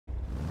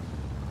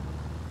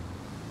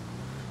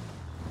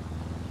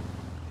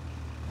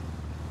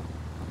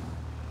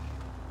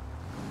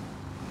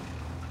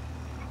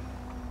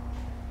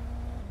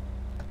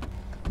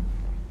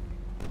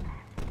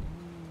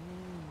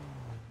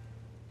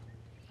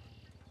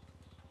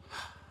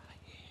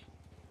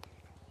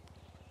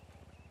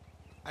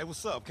Hey,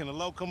 what's up? Can a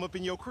low come up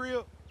in your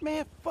crib?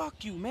 Man,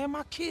 fuck you, man.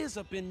 My kids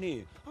up in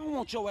there. I don't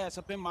want your ass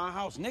up in my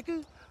house,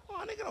 nigga.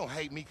 Oh, nigga, don't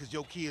hate me because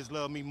your kids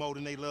love me more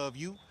than they love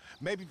you.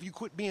 Maybe if you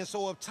quit being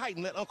so uptight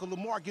and let Uncle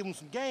Lamar give them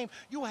some game,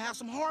 you'll have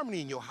some harmony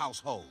in your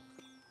household.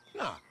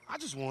 Nah, I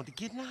just wanted to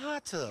get in the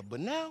hot tub, but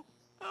now,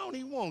 I don't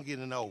even want to get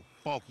in an old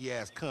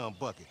funky-ass cum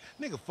bucket.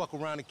 Nigga, fuck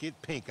around and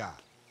get pink eye.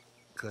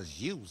 Cause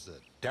you's a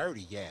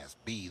dirty-ass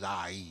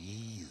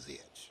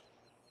B-I-E-Z.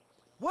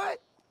 What?